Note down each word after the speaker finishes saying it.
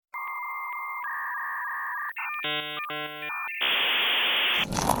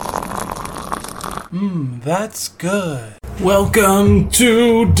That's good. Welcome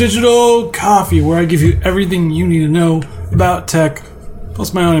to Digital Coffee, where I give you everything you need to know about tech,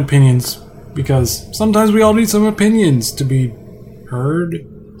 plus my own opinions, because sometimes we all need some opinions to be heard,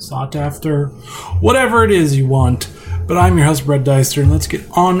 sought after, whatever it is you want. But I'm your host, Brett Deister, and let's get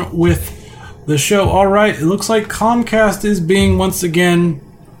on with the show. Alright, it looks like Comcast is being, once again,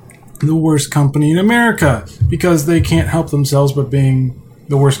 the worst company in America, because they can't help themselves but being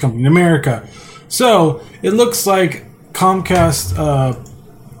the worst company in America. So, it looks like Comcast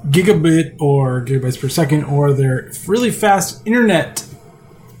gigabit or gigabytes per second, or their really fast internet,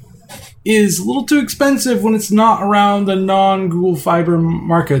 is a little too expensive when it's not around the non-Google Fiber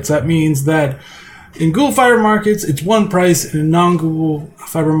markets. That means that in Google Fiber markets, it's one price, and in non-Google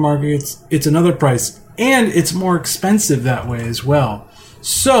Fiber markets, it's another price. And it's more expensive that way as well.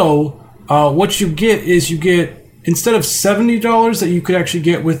 So, what you get is instead of $70 that you could actually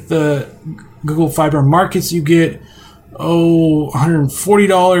get with the Google Fiber markets, you get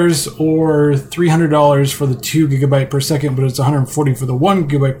 $140 or $300 for the 2 gigabyte per second, but it's $140 for the 1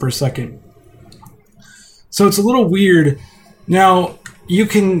 gigabyte per second. So it's a little weird. Now, you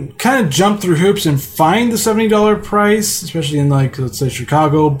can kind of jump through hoops and find the $70 price, especially in, like, let's say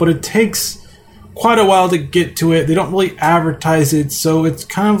Chicago, but it takes quite a while to get to it. They don't really advertise it, so it's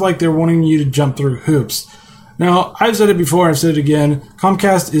kind of like they're wanting you to jump through hoops. Now, I've said it before, I've said it again,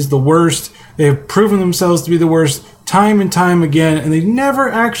 Comcast is the worst. They have proven themselves to be the worst time and time again, and they never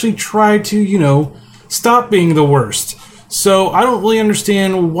actually try to, stop being the worst. So I don't really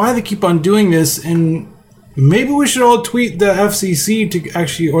understand why they keep on doing this, and maybe we should all tweet the FCC to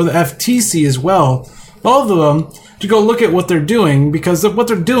actually, or the FTC as well, both of them, to go look at what they're doing, because what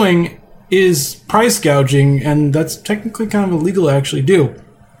they're doing is price gouging, and that's technically kind of illegal to actually do.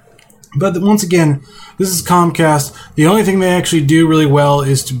 But once again, this is Comcast. The only thing they actually do really well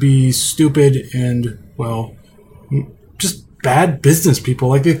is to be stupid and, well, just bad business people.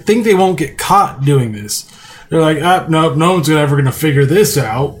 Like, they think they won't get caught doing this. They're like, no one's ever going to figure this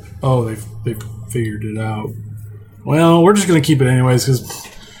out. Oh, they've figured it out. Well, we're just going to keep it anyways, because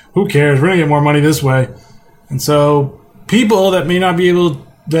who cares? We're going to get more money this way. And so people that may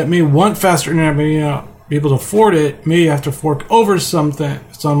want faster internet, may not be able to afford it, may have to fork over some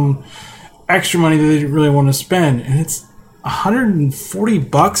extra money that they didn't really want to spend. And it's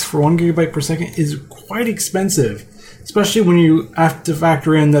 $140 for 1 gigabyte per second is quite expensive, especially when you have to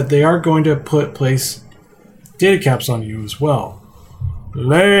factor in that they are going to place data caps on you as well.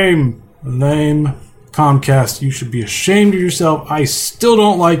 Lame Comcast. You should be ashamed of yourself. I still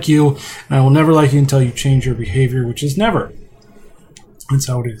don't like you, and I will never like you until you change your behavior, which is never. That's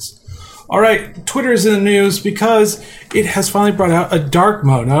how it is. Alright, Twitter is in the news because it has finally brought out a dark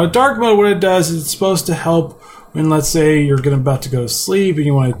mode. Now, a dark mode, what it does is it's supposed to help when, let's say, you're about to go to sleep and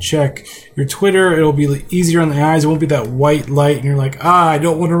you want to check your Twitter. It'll be easier on the eyes. It won't be that white light, and you're like, I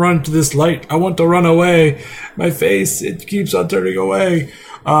don't want to run to this light. I want to run away. My face, it keeps on turning away.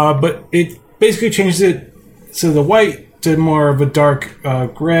 But it basically changes it to the white to more of a dark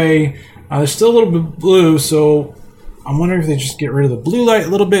gray. There's still a little bit blue, so I'm wondering if they just get rid of the blue light a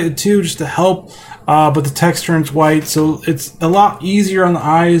little bit too, just to help. But the text turns white, so it's a lot easier on the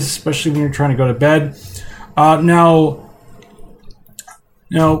eyes, especially when you're trying to go to bed. Now,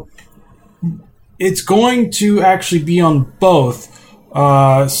 it's going to actually be on both.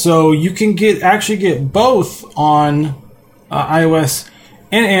 So you can get both on iOS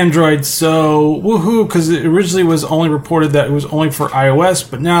and Android. So woohoo! Because it originally was only reported that it was only for iOS,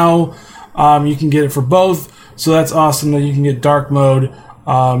 but now you can get it for both. So that's awesome that you can get dark mode.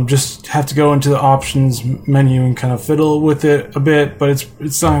 Just have to go into the options menu and kind of fiddle with it a bit, but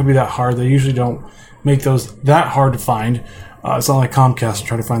it's not going to be that hard. They usually don't make those that hard to find. It's not like Comcast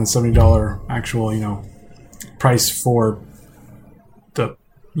try to find the $70 actual, price for the,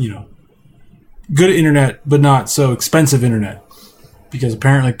 good internet, but not so expensive internet. Because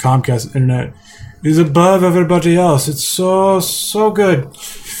apparently Comcast internet is above everybody else. It's so good.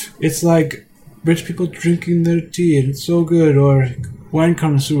 It's like rich people drinking their tea, and it's so good, or wine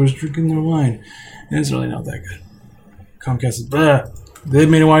connoisseurs drinking their wine, and it's really not that good. Comcast is blah. They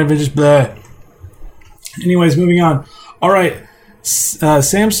made a wine, but just blah. Anyways, moving on. All right,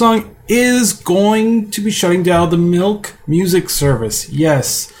 Samsung is going to be shutting down the Milk Music service.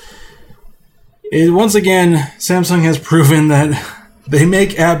 Yes. Once again, Samsung has proven that they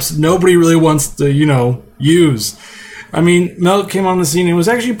make apps nobody really wants to, use. I mean, Milk came on the scene. It was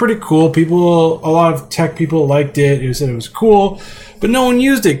actually pretty cool. A lot of tech people liked it. It said it was cool, but no one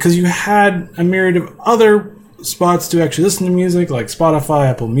used it because you had a myriad of other spots to actually listen to music, like Spotify,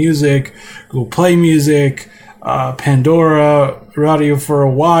 Apple Music, Google Play Music, Pandora Radio for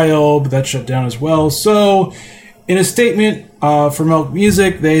a while, but that shut down as well. So, in a statement for Milk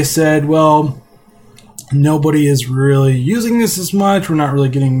Music, they said, well, nobody is really using this as much. We're not really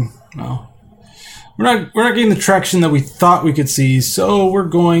getting, well, we're not getting the traction that we thought we could see, so we're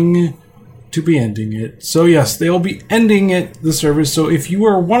going to be ending it. So yes, they will be ending the service. So if you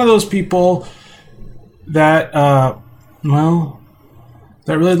are one of those people that, that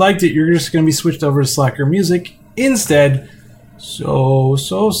really liked it, you're just going to be switched over to Slacker Music instead. So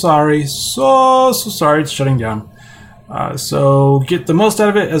sorry. So sorry it's shutting down. So get the most out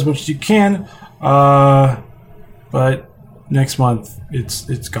of it as much as you can. But next month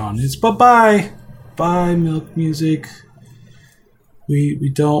it's gone. It's bye-bye. Bye, Milk Music.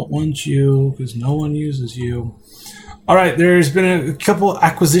 We don't want you because no one uses you. All right, there's been a couple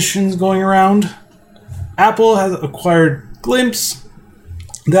acquisitions going around. Apple has acquired Glimpse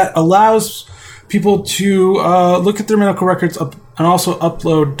that allows people to look at their medical records and also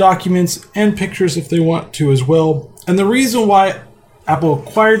upload documents and pictures if they want to as well. And the reason why Apple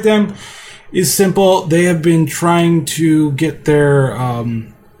acquired them is simple. They have been trying to get their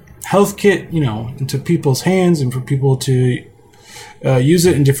health kit, into people's hands and for people to use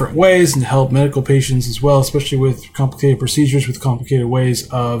it in different ways and help medical patients as well, especially with complicated procedures, with complicated ways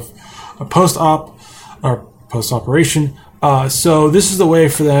of a post-op or post-operation. So this is the way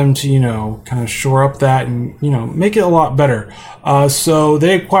for them to, kind of shore up that and, make it a lot better. So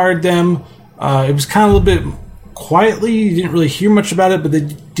they acquired them. It was kind of a little bit quietly. You didn't really hear much about it, but they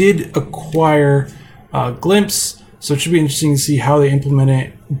did acquire Glimpse. So it should be interesting to see how they implement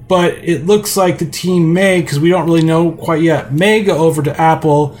it. But it looks like the team may, because we don't really know quite yet, may go over to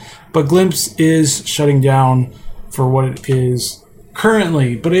Apple. But Glimpse is shutting down for what it is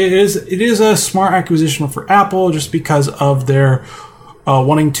currently. But it is a smart acquisition for Apple just because of their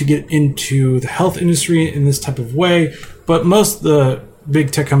wanting to get into the health industry in this type of way. But most of the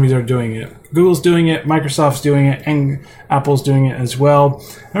big tech companies are doing it. Google's doing it, Microsoft's doing it, and Apple's doing it as well.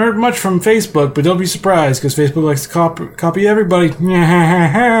 I heard much from Facebook, but don't be surprised because Facebook likes to copy everybody.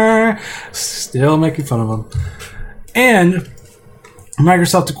 Still making fun of them. And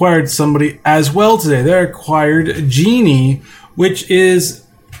Microsoft acquired somebody as well today. They acquired Genie, which is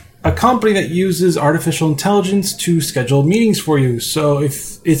a company that uses artificial intelligence to schedule meetings for you. So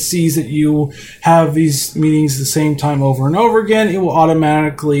if it sees that you have these meetings the same time over and over again, it will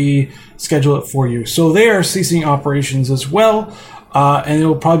automatically schedule it for you. So they are ceasing operations as well, and it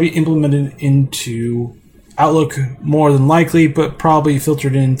will probably be implemented into Outlook more than likely, but probably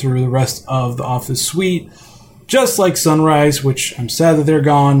filtered in through the rest of the Office suite. Just like Sunrise, which I'm sad that they're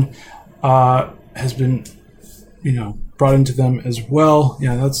gone, has been, brought into them as well.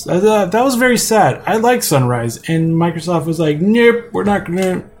 Yeah, that was very sad. I like Sunrise, and Microsoft was like, nope, we're not going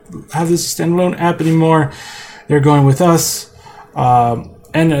to have this standalone app anymore. They're going with us.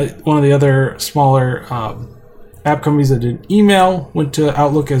 And one of the other smaller app companies that did email went to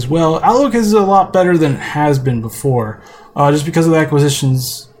Outlook as well. Outlook is a lot better than it has been before, just because of the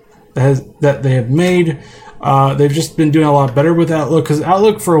acquisitions that they have made. They've just been doing a lot better with Outlook, because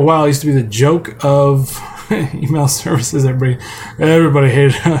Outlook for a while used to be the joke of email services. Everybody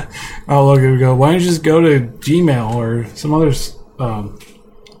hated Outlook. It would go, why don't you just go to Gmail or some other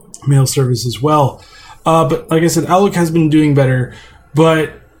mail service as well? But like I said, Outlook has been doing better.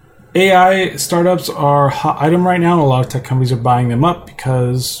 But AI startups are a hot item right now, and a lot of tech companies are buying them up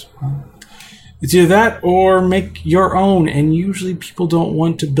because it's either that or make your own. And usually people don't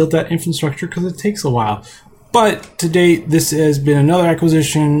want to build that infrastructure because it takes a while. But to date, this has been another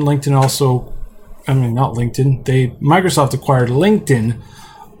acquisition. LinkedIn also, not LinkedIn. Microsoft acquired LinkedIn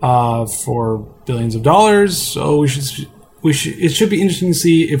for billions of dollars. So it should be interesting to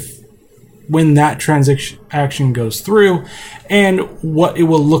see when that transaction goes through and what it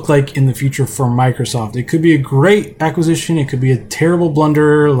will look like in the future for Microsoft. It could be a great acquisition. It could be a terrible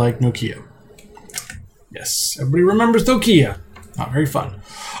blunder like Nokia. Yes, everybody remembers Nokia. Not very fun.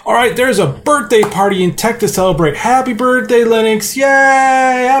 All right, there's a birthday party in tech to celebrate. Happy birthday, Linux! Yay!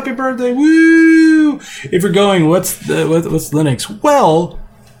 Happy birthday! Woo! If you're going, what's Linux? Well,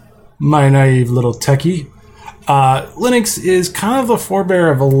 my naive little techie, Linux is kind of the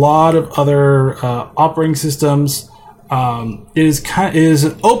forebear of a lot of other operating systems. It is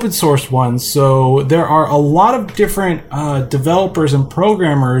an open source one, so there are a lot of different developers and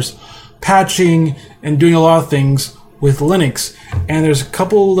programmers patching and doing a lot of things with Linux. And there's a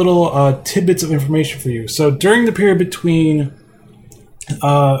couple little tidbits of information for you. So during the period between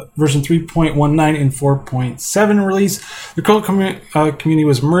version 3.19 and 4.7 release. The current community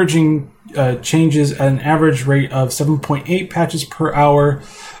was merging changes at an average rate of 7.8 patches per hour.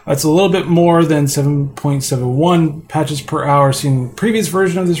 That's a little bit more than 7.71 patches per hour seen in the previous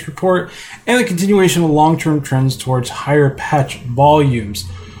version of this report, and the continuation of long-term trends towards higher patch volumes.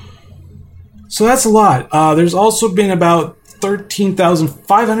 So that's a lot. There's also been about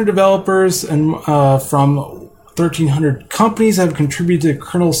 13,500 developers and from 1,300 companies have contributed to the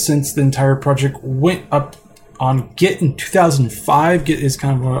kernel since the entire project went up on Git in 2005. Git is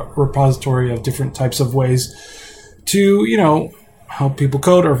kind of a repository of different types of ways to, help people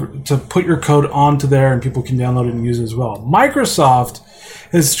code or to put your code onto there and people can download it and use it as well. Microsoft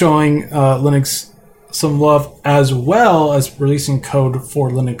is showing Linux some love as well as releasing code for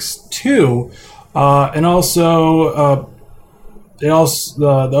Linux 2. And also, the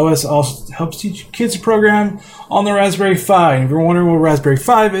OS also helps teach kids to program on the Raspberry Pi. And if you're wondering what Raspberry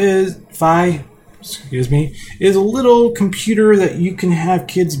Pi is, is a little computer that you can have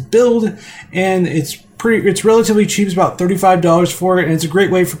kids build, and it's relatively cheap. It's about $35 for it, and it's a great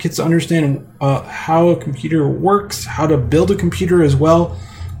way for kids to understand how a computer works, how to build a computer as well.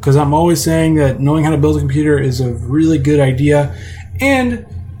 Because I'm always saying that knowing how to build a computer is a really good idea, and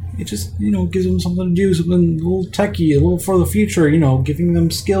it just, gives them something to do, something a little techie, a little for the future, giving them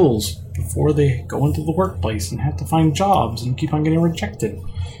skills before they go into the workplace and have to find jobs and keep on getting rejected.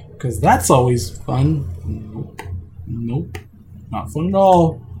 Because that's always fun. Nope. Not fun at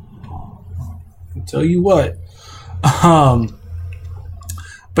all. I'll tell you what.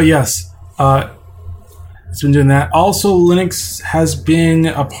 But yes, it's been doing that. Also, Linux has been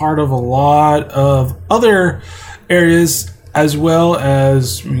a part of a lot of other areas, as well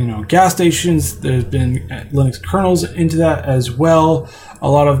as gas stations. There's been Linux kernels into that as well. A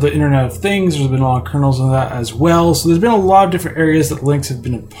lot of the Internet of Things, there's been a lot of kernels in that as well. So there's been a lot of different areas that Linux has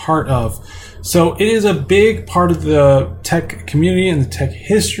been a part of. So it is a big part of the tech community and the tech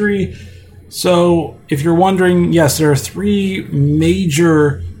history. So if you're wondering, yes, there are three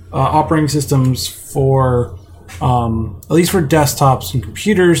major operating systems for, at least for desktops and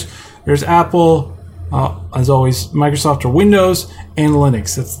computers. There's Apple, as always, Microsoft or Windows, and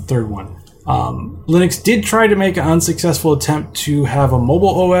Linux. That's the third one. Linux did try to make an unsuccessful attempt to have a mobile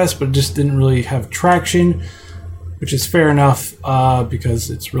OS, but just didn't really have traction, which is fair enough because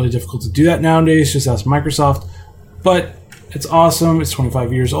it's really difficult to do that nowadays. Just ask Microsoft. But it's awesome. It's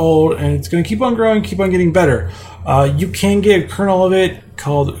 25 years old, and it's going to keep on growing, keep on getting better. You can get a kernel of it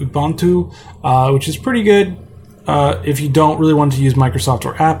called Ubuntu, which is pretty good. If you don't really want to use Microsoft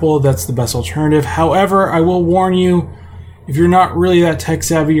or Apple, that's the best alternative. However, I will warn you, if you're not really that tech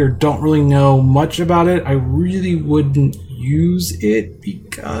savvy or don't really know much about it, I really wouldn't use it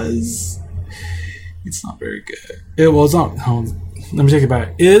because it's not very good. It's not. Let me take it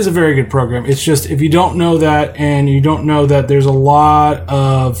back. It is a very good program. It's just, if you don't know that, and you don't know that there's a lot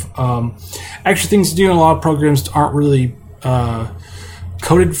of extra things to do, and a lot of programs aren't really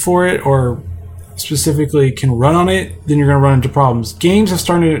coded for it or specifically can run on it, then you're going to run into problems. Games have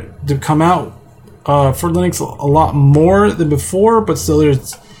started to come out for Linux a lot more than before, but still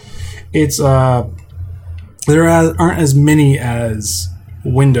there aren't as many as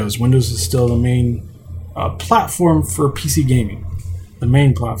Windows. Windows is still the main platform for PC gaming, the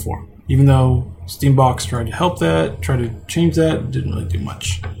main platform. Even though Steambox tried to help that, tried to change that, didn't really do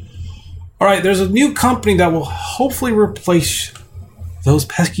much. All right, there's a new company that will hopefully replace those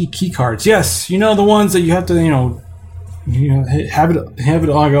pesky key cards. Yes, the ones that you have to, have it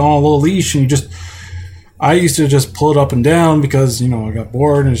like on a little leash, and I used to just pull it up and down because, I got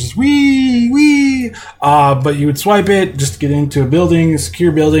bored and it's just wee. But you would swipe it just to get into a building, a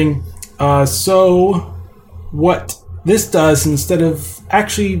secure building. So what this does, instead of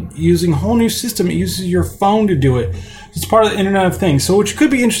actually using a whole new system, it uses your phone to do it. It's part of the Internet of Things. So which could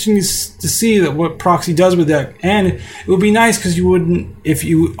be interesting to see that what Proxy does with that. And it would be nice because you wouldn't, if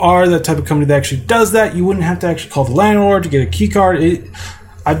you are that type of company that actually does that, you wouldn't have to actually call the landlord to get a key card.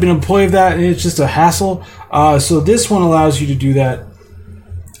 I've been an employee of that, and it's just a hassle. So this one allows you to do that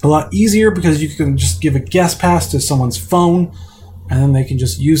a lot easier because you can just give a guest pass to someone's phone, and then they can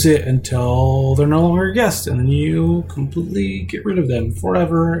just use it until they're no longer a guest, and then you completely get rid of them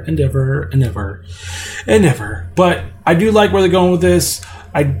forever and ever and ever and ever. But I do like where they're going with this.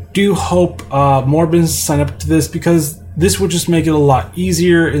 I do hope more businesses sign up to this, because this would just make it a lot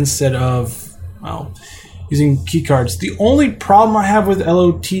easier instead of, using key cards. The only problem I have with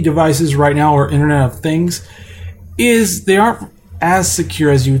LOT devices right now, or Internet of Things, is they aren't as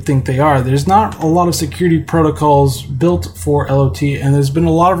secure as you would think they are. There's not a lot of security protocols built for LOT, and there's been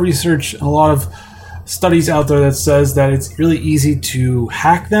a lot of research and a lot of studies out there that says that it's really easy to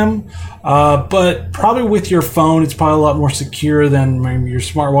hack them, but probably with your phone, it's probably a lot more secure than maybe your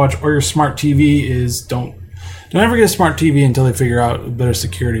smartwatch or your smart TV is. Don't ever get a smart TV until they figure out better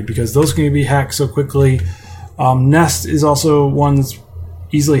security, because those can be hacked so quickly. Nest is also one that's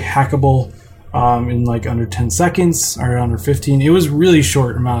easily hackable in like under 10 seconds or under 15. It was really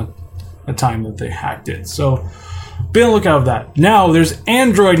short amount of time that they hacked it. So be on the lookout of that. Now there's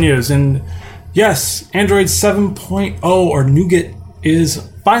Android news, and yes, Android 7.0 or Nougat is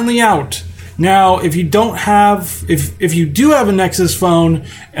finally out. Now, if you don't have, if you do have a Nexus phone,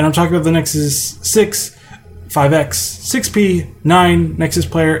 and I'm talking about the Nexus 6, 5X, 6P, 9, Nexus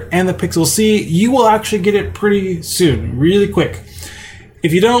Player, and the Pixel C, you will actually get it pretty soon, really quick.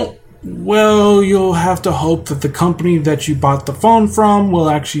 If you don't, well, you'll have to hope that the company that you bought the phone from will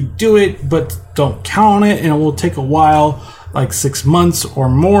actually do it, but don't count on it, and it will take a while, like 6 months or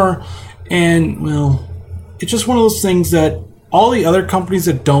more. And, well, it's just one of those things that all the other companies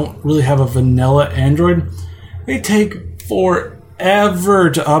that don't really have a vanilla Android, they take forever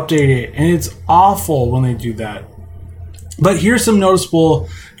to update it, and it's awful when they do that. But here's some noticeable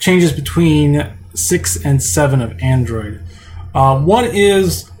changes between 6 and 7 of Android. One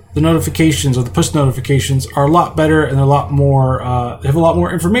is the notifications, or the push notifications, are a lot better, and they're a lot more. They have a lot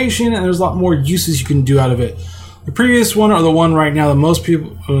more information, and there's a lot more uses you can do out of it. The previous one, or the one right now that most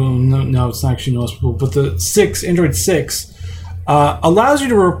people, no, it's not actually most people, but the 6, Android 6, allows you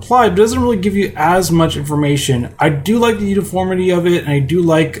to reply, but doesn't really give you as much information. I do like the uniformity of it, and I do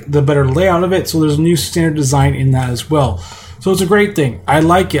like the better layout of it, so there's a new standard design in that as well. So it's a great thing. I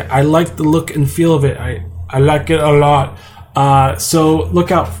like it. I like the look and feel of it. I like it a lot. So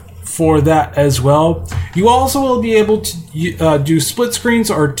look out for that as well. You also will be able to do split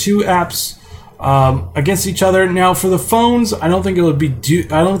screens or 2 apps against each other. Now for the phones, I don't think it'll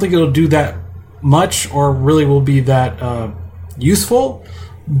do that much, or really will be that useful.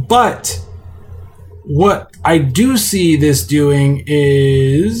 But what I do see this doing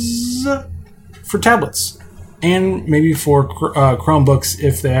is for tablets, and maybe for Chromebooks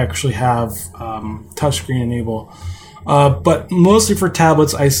if they actually have touchscreen enable. But mostly for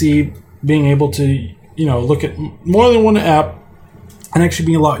tablets, I see being able to, look at more than one app and actually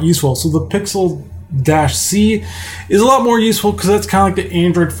being a lot useful. So the Pixel-C is a lot more useful, because that's kind of like the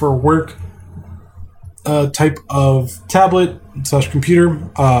Android for work type of tablet / computer.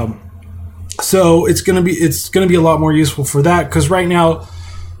 So it's gonna be a lot more useful for that, because right now,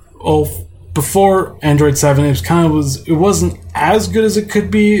 before Android 7, it wasn't as good as it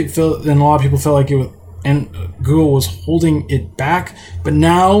could be. And a lot of people felt like it was, and Google was holding it back, but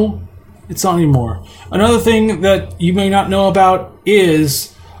now it's not anymore. Another thing that you may not know about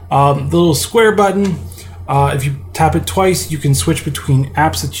is the little square button. If you tap it twice, you can switch between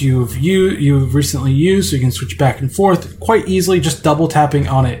apps that you've recently used, so you can switch back and forth quite easily, just double tapping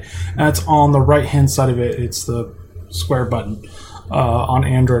on it. And that's on the right hand side of it. It's the square button on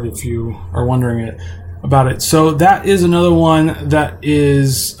Android, if you are wondering about it. So that is another one that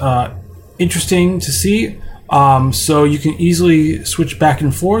is interesting to see. So you can easily switch back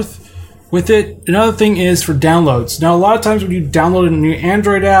and forth with it. Another thing is for downloads. Now, a lot of times when you download a new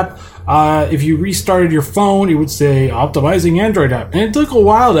Android app, if you restarted your phone, it would say optimizing Android app, and it took a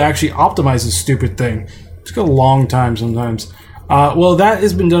while to actually optimize this stupid thing. It took a long time sometimes. Well, that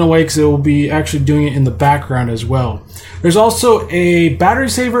has been done away, because it will be actually doing it in the background as well. There's also a battery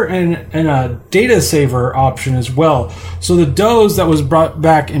saver and a data saver option as well. So the DOS that was brought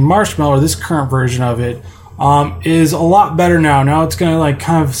back in Marshmallow, or this current version of it, is a lot better now. Now it's going to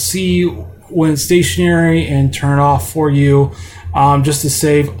kind of see when it's stationary and turn it off for you, just to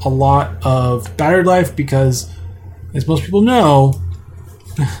save a lot of battery life, because as most people know,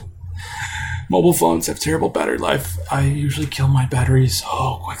 mobile phones have terrible battery life. I usually kill my battery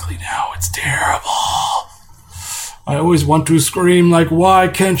so quickly now. It's terrible. I always want to scream like, why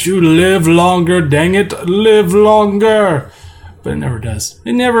can't you live longer? Dang it, live longer. But it never does.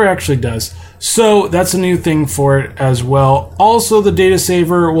 It never actually does. So that's a new thing for it as well. Also, the data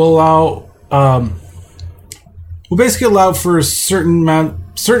saver will basically allow for a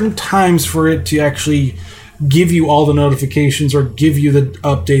certain times for it to actually give you all the notifications, or give you the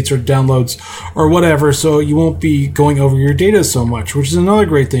updates or downloads or whatever, so you won't be going over your data so much, which is another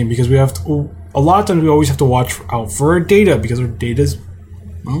great thing, because a lot of times we always have to watch out for our data, because our data's,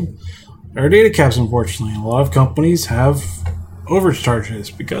 our data caps, unfortunately. A lot of companies have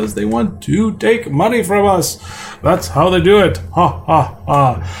overcharges because they want to take money from us. That's how they do it. Ha ha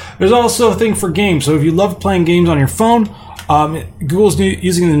ha. There's also a thing for games. So if you love playing games on your phone, Google's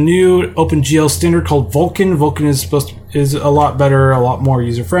using the new OpenGL standard called Vulkan. Vulkan is a lot better, a lot more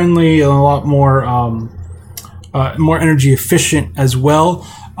user friendly, and a lot more more energy efficient as well.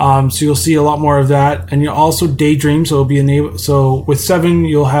 So you'll see a lot more of that, and you'll also Daydream. So it'll be enabled. So with 7,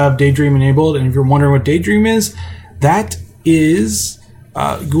 you'll have Daydream enabled. And if you're wondering what Daydream is, that is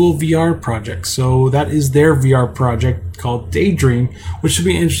Google VR project. So that is their VR project called Daydream, which should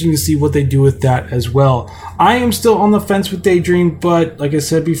be interesting to see what they do with that as well. I am still on the fence with Daydream, but like I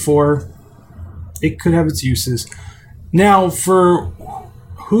said before, it could have its uses. Now, for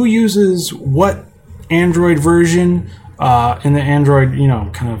who uses what Android version in the Android,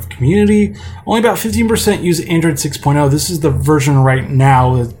 kind of community, only about 15% use Android 6.0. This is the version right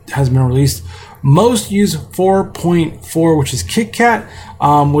now that has been released. Most use 4.4, which is KitKat,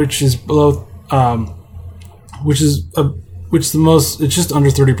 which is below, which the most. It's just under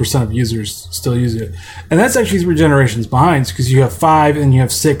 30% of users still use it, and that's actually 3 generations behind because you have 5, and you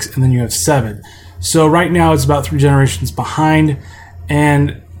have 6, and then you have 7. So right now it's about 3 generations behind,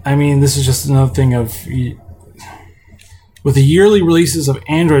 and I mean this is just another thing of. With the yearly releases of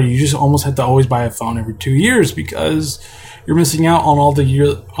Android, you just almost have to always buy a phone every 2 years because you're missing out on all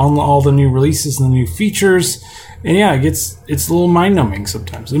the new releases and the new features. And yeah, it's a little mind-numbing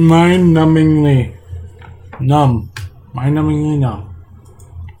sometimes. Mind-numbingly numb.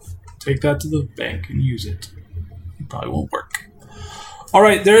 Take that to the bank and use it. It probably won't work. All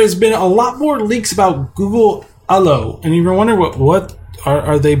right, there has been a lot more leaks about Google Allo, and you're wondering what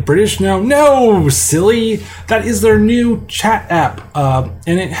are they British now? No, silly. That is their new chat app,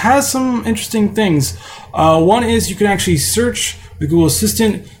 and it has some interesting things. One is you can actually search the Google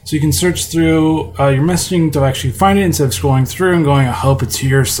Assistant, so you can search through your messaging to actually find it instead of scrolling through and going, I hope it's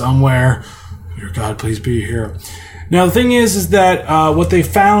here somewhere. Dear God, please be here. Now, the thing is that what they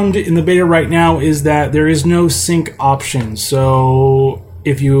found in the beta right now is that there is no sync option. So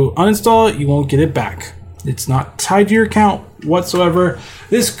if you uninstall it, you won't get it back. It's not tied to your account whatsoever.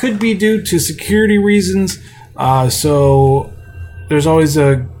 This could be due to security reasons. So there's always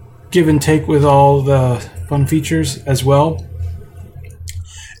a give and take with all the fun features as well.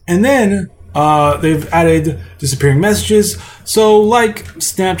 And then they've added disappearing messages. So like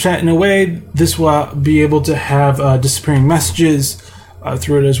Snapchat in a way, this will be able to have disappearing messages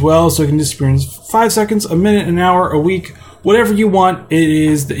through it as well. So it can disappear in 5 seconds, a minute, an hour, a week. Whatever you want. It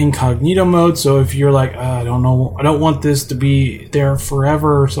is the incognito mode. So if you're like, I don't know, I don't want this to be there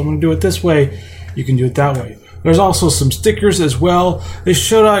forever, so I'm going to do it this way, you can do it that way. There's also some stickers as well. They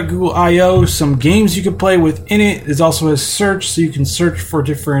showed out Google I/O some games you can play within it. There's also a search, so you can search for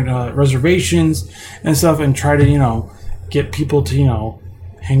different reservations and stuff and try to, get people to,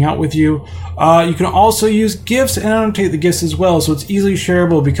 hang out with you. You can also use GIFs and annotate the GIFs as well, so it's easily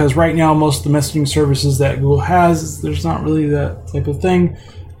shareable because right now most of the messaging services that Google has, there's not really that type of thing.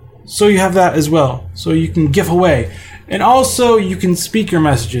 So you have that as well. So you can GIF away. And also you can speak your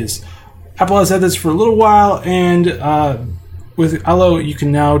messages. Apple has had this for a little while, and with Allo you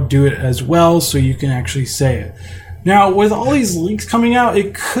can now do it as well, so you can actually say it. Now with all these leaks coming out,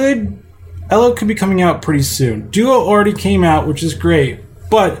 Allo could be coming out pretty soon. Duo already came out, which is great.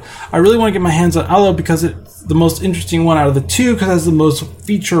 But I really want to get my hands on Allo because it's the most interesting one out of the two because it has the most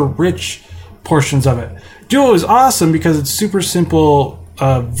feature-rich portions of it. Duo is awesome because it's super simple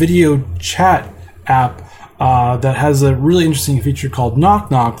video chat app that has a really interesting feature called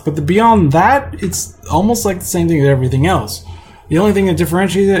Knock Knock. But beyond that, it's almost like the same thing as everything else. The only thing that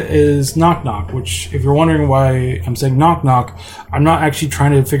differentiates it is Knock Knock, which, if you're wondering why I'm saying Knock Knock, I'm not actually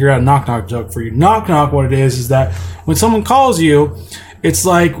trying to figure out a Knock Knock joke for you. Knock Knock, what it is that when someone calls you, it's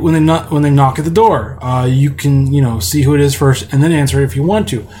like when they knock at the door. You can, see who it is first and then answer it if you want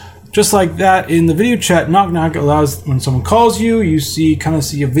to. Just like that, in the video chat, Knock Knock allows when someone calls you, you see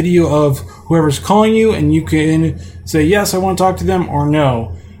a video of whoever's calling you, and you can say, yes, I want to talk to them, or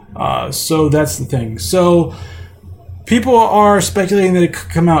no. So that's the thing. So people are speculating that it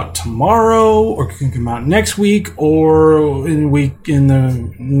could come out tomorrow, or it could come out next week, or and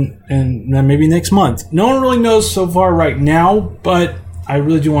then maybe next month. No one really knows so far right now, but I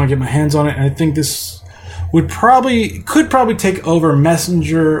really do want to get my hands on it, and I think this could probably take over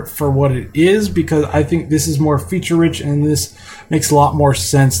Messenger for what it is, because I think this is more feature rich and this makes a lot more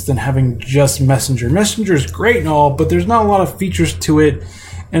sense than having just Messenger. Messenger is great and all, but there's not a lot of features to it,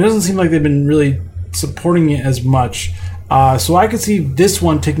 and it doesn't seem like they've been really supporting it as much. So I could see this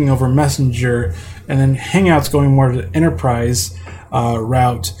one taking over Messenger, and then Hangouts going more to the enterprise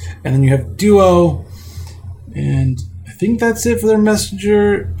route, and then you have Duo, and I think that's it for their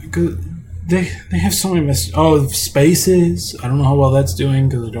Messenger, because they have so many messages. Oh, Spaces. I don't know how well that's doing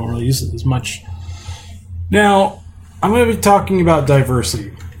because I don't really use it as much. Now, I'm going to be talking about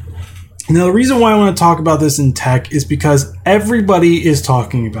diversity. Now, the reason why I want to talk about this in tech is because everybody is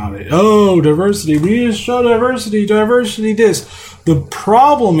talking about it. Oh, diversity. We need to show diversity. Diversity this. The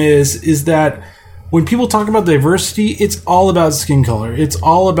problem is that when people talk about diversity, it's all about skin color. It's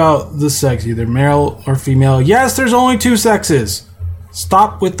all about the sex, either male or female. Yes, there's only 2 sexes.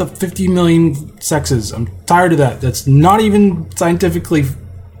 Stop with the 50 million sexes. I'm tired of that. That's not even scientifically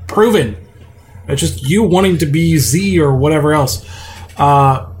proven. It's just you wanting to be Z or whatever else.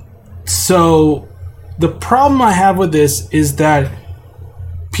 So the problem I have with this is that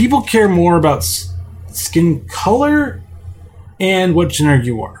people care more about skin color and what gender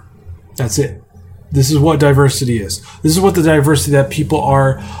you are. That's it. This is what diversity is. This is what the diversity that people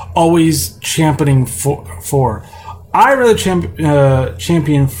are always championing for. I rather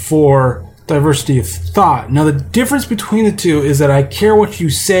champion for diversity of thought. Now, the difference between the two is that I care what you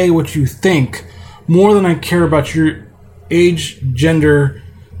say, what you think, more than I care about your age, gender,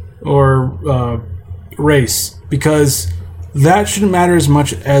 or race, because that shouldn't matter as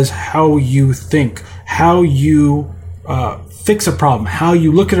much as how you think, how you fix a problem, how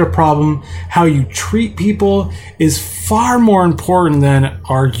you look at a problem, how you treat people is far more important than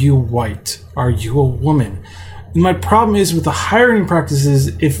are you white, are you a woman. And my problem is with the hiring practices,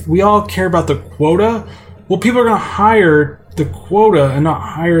 if we all care about the quota, well, people are going to hire the quota and not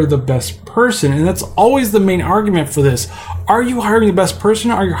hire the best person. And that's always the main argument for this. Are you hiring the best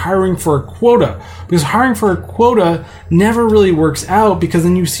person, or are you hiring for a quota? Because hiring for a quota never really works out, because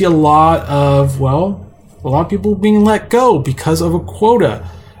then you see a lot of people being let go because of a quota.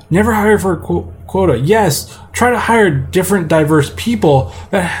 Never hire for a quota. Yes, try to hire different diverse people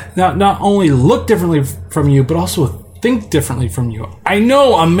that not only look differently from you, but also think differently from you. I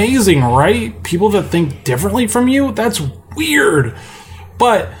know, amazing, right? People that think differently from you? That's weird.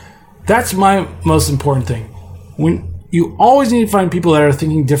 But that's my most important thing. When you always need to find people that are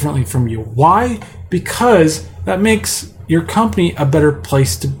thinking differently from you. Why? Because that makes your company a better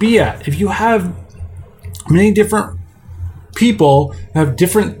place to be at. If you have many different people have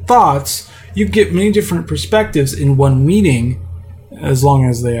different thoughts, you get many different perspectives in one meeting, as long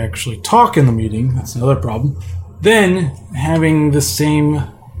as they actually talk in the meeting. That's another problem. Then having the same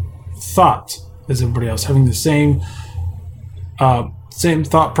thought as everybody else, having the same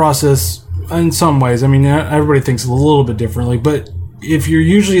thought process in some ways. I mean, everybody thinks a little bit differently, but if you're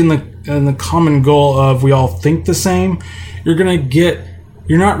usually in the common goal of we all think the same, you're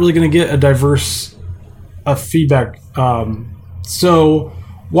not really gonna get a diverse feedback. So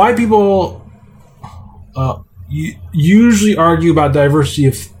why people usually argue about diversity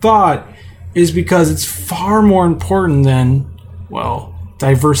of thought is because it's far more important than,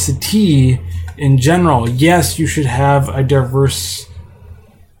 diversity in general. Yes, you should have a diverse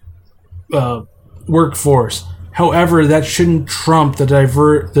workforce. However, that shouldn't trump the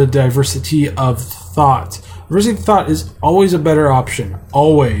diversity of thought. Diversity of thought is always a better option.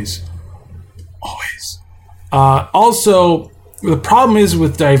 Always. Also, the problem is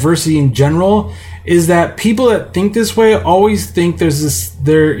with diversity in general is that people that think this way always think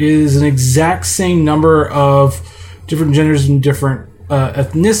there is an exact same number of different genders and different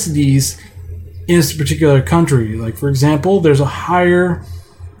ethnicities in a particular country. Like, for example, there's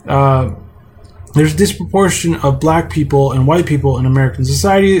disproportion of black people and white people in American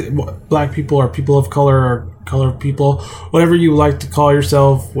society. Black people are people of color, or colored people, whatever you like to call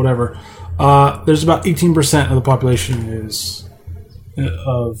yourself, whatever. There's about 18% of the population is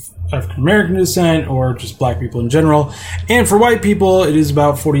of African American descent, or just black people in general. And for white people, it is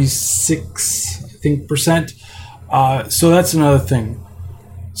about 46%. So that's another thing.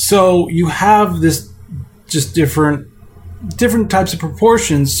 So you have this just different types of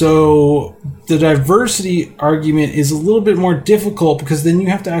proportions. So the diversity argument is a little bit more difficult, because then you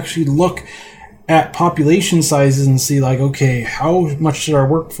have to actually look at population sizes and see, like, okay, how much should our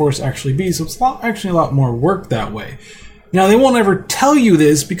workforce actually be? So it's actually a lot more work that way. Now, they won't ever tell you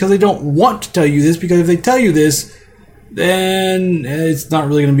this because they don't want to tell you this, because if they tell you this, then it's not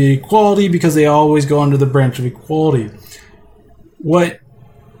really going to be equality, because they always go under the branch of equality. What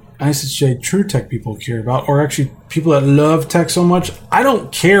I should say true tech people care about, or actually people that love tech so much, I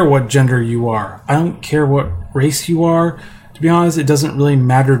don't care what gender you are. I don't care what race you are. To be honest, it doesn't really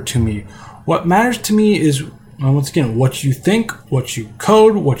matter to me. What matters to me is, once again, what you think, what you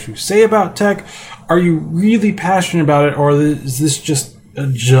code, what you say about tech. Are you really passionate about it, or is this just a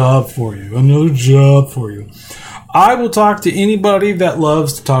job for you? Another job for you? I will talk to anybody that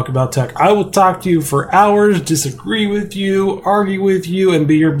loves to talk about tech. I will talk to you for hours, disagree with you, argue with you, and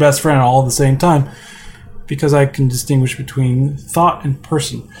be your best friend all at the same time, because I can distinguish between thought and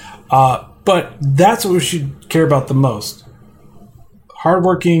person. But that's what we should care about the most.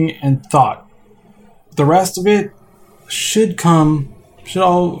 Hardworking and thought. The rest of it should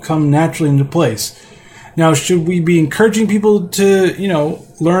all come naturally into place. Now, should we be encouraging people to,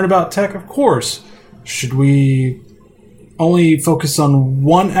 learn about tech? Of course. Should we only focus on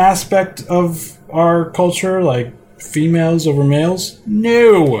one aspect of our culture, like females over males?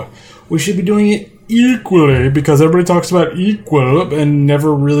 No. We should be doing it equally, because everybody talks about equal and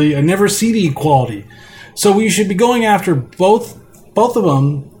I never see the equality. So we should be going after both of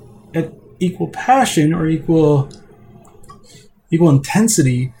them at equal passion or equal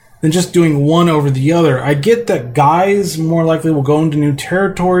intensity than just doing one over the other. I get that guys more likely will go into new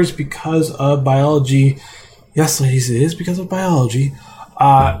territories because of biology. Yes, ladies, it is because of biology.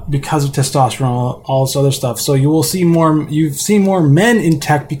 Because of testosterone, all this other stuff. So you've seen more men in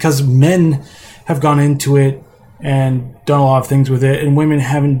tech because men have gone into it and done a lot of things with it, and women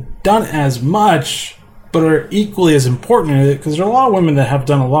haven't done as much, but are equally as important in it, because there are a lot of women that have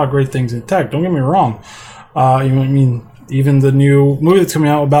done a lot of great things in tech. Don't get me wrong. Even the new movie that's coming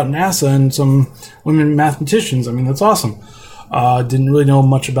out about NASA and some women mathematicians. That's awesome. Didn't really know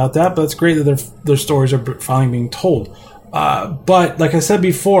much about that, but it's great that their stories are finally being told. But like I said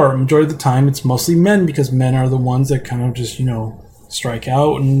before, majority of the time it's mostly men, because men are the ones that kind of just, strike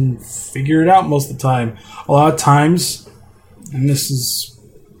out and figure it out most of the time. A lot of times, and this is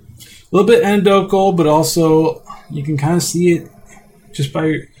a little bit anecdotal, but also you can kind of see it just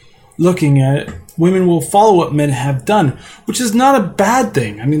by looking at it. Women will follow what men have done, which is not a bad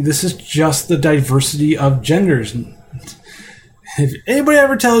thing. This is just the diversity of genders. If anybody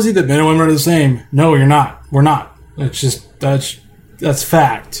ever tells you that men and women are the same, no, you're not. We're not. That's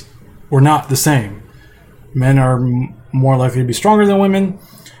fact. We're not the same. Men are more likely to be stronger than women,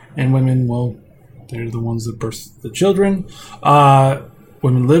 and women, well, they're the ones that birth the children.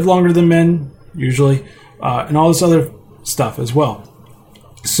 Women live longer than men, usually, and all this other stuff as well.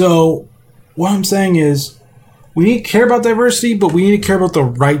 So what I'm saying is, we need to care about diversity, but we need to care about the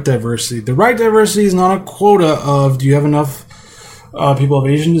right diversity. The right diversity is not a quota of, do you have enough people of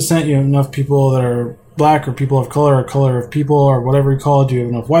Asian descent? You have enough people that are black, or people of color, or color of people, or whatever you call it. Do you have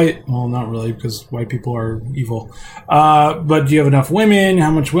enough white? Well, not really, because white people are evil. But do you have enough women?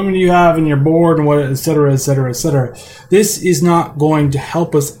 How much women do you have in your board? And what, et cetera, et cetera, et cetera. This is not going to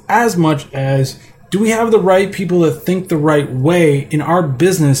help us as much as, do we have the right people that think the right way in our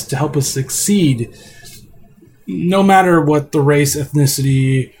business to help us succeed? No matter what the race,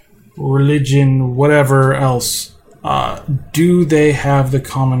 ethnicity, religion, whatever else, do they have the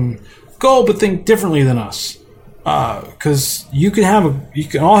common goal but think differently than us? Because you can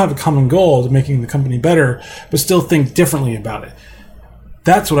all have a common goal to making the company better, but still think differently about it.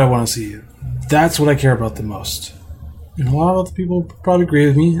 That's what I want to see. That's what I care about the most. And a lot of other people probably agree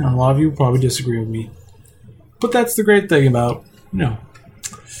with me, and a lot of you probably disagree with me. But that's the great thing about,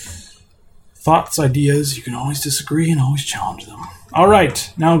 thoughts, ideas. You can always disagree and always challenge them. All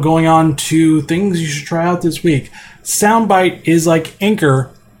right, now going on to things you should try out this week. Soundbite is like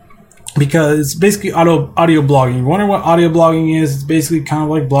Anchor, because it's basically audio blogging. You wonder what audio blogging is? It's basically kind of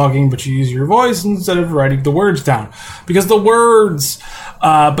like blogging, but you use your voice instead of writing the words down. Because the words,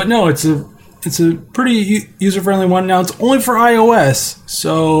 but no, it's a pretty user-friendly one. Now, it's only for iOS,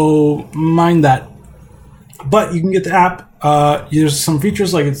 so mind that. But you can get the app. There's some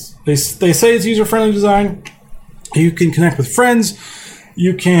features like they say it's user-friendly design. You can connect with friends.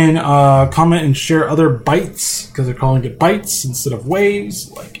 You can comment and share other bytes, because they're calling it bytes instead of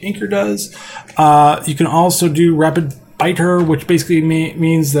waves, like Anchor does. You can also do Rapid Biter, which basically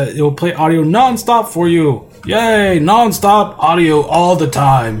means that it will play audio nonstop for you. Yay! Nonstop audio all the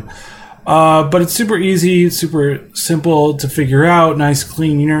time. But it's super easy, super simple to figure out. Nice,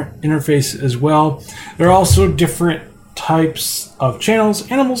 clean interface as well. There are also different types of channels: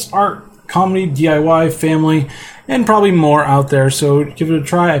 animals, art, comedy, DIY, family, and probably more out there. So give it a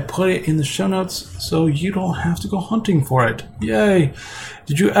try. I put it in the show notes so you don't have to go hunting for it. Yay!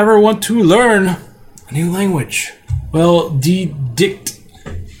 Did you ever want to learn a new language? Well, Dedict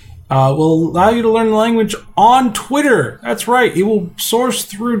will allow you to learn the language on Twitter. That's right. It will source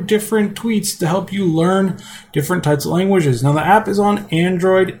through different tweets to help you learn different types of languages. Now, the app is on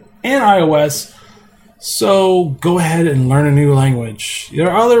Android and iOS, so go ahead and learn a new language. There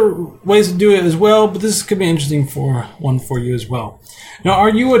are other ways to do it as well, but this could be interesting for you as well. Now,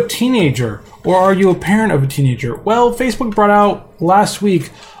 are you a teenager, or are you a parent of a teenager? Well, Facebook brought out last week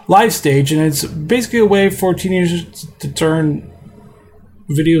Live Stage, and it's basically a way for teenagers to turn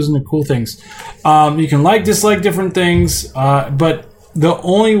videos into cool things. You can dislike different things, but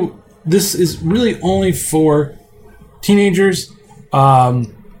this is really only for teenagers.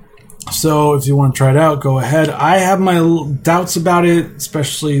 So if you want to try it out, go ahead. I have my doubts about it,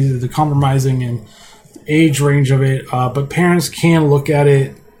 especially the compromising and age range of it. But parents can look at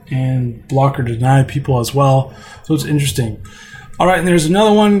it and block or deny people as well. So it's interesting. All right, and there's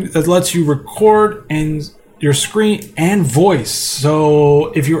another one that lets you record and your screen and voice. So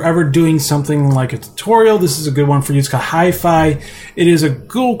if you're ever doing something like a tutorial, this is a good one for you. It's called Hi-Fi. It is a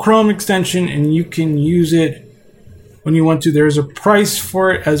Google Chrome extension, and you can use it when you want to. There's a price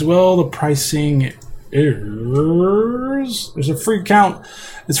for it as well. The pricing is, there's a free account.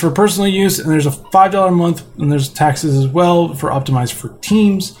 It's for personal use, and there's a $5 a month, and there's taxes as well for optimized for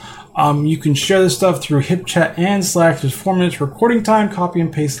Teams. You can share this stuff through HipChat and Slack. There's 4 minutes recording time, copy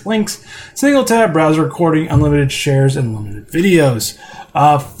and paste links, single tab browser recording, unlimited shares, and unlimited videos.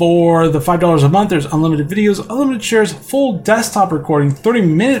 For the $5 a month, there's unlimited videos, unlimited shares, full desktop recording,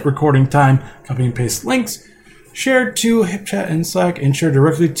 30-minute recording time, copy and paste links, share to HipChat and Slack, and share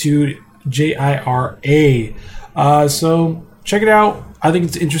directly to JIRA. So check it out. I think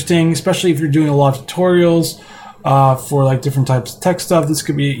it's interesting, especially if you're doing a lot of tutorials for like different types of tech stuff. This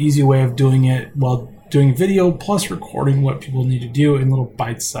could be an easy way of doing it while doing video plus recording what people need to do in little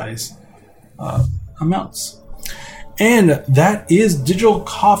bite-sized amounts. And that is Digital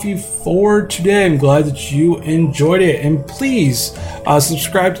Coffee for today. I'm glad that you enjoyed it. And please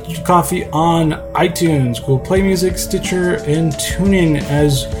subscribe to Digital Coffee on iTunes, Google Play Music, Stitcher, and TuneIn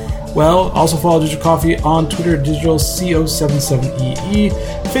as well. Also follow Digital Coffee on Twitter, DigitalCO77EE,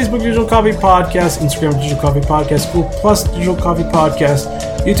 Facebook Digital Coffee Podcast, Instagram Digital Coffee Podcast, Google Plus Digital Coffee Podcast,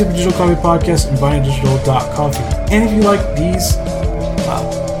 YouTube Digital Coffee Podcast, and VineDigital.coffee. And if you like these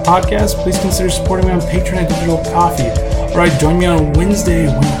podcasts, please consider supporting me on Patreon at Digital Coffee. All right, join me on Wednesday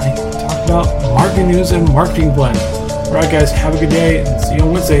when I talk about marketing news and marketing blend. All right, guys, have a good day and see you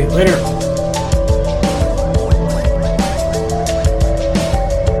on Wednesday. Later.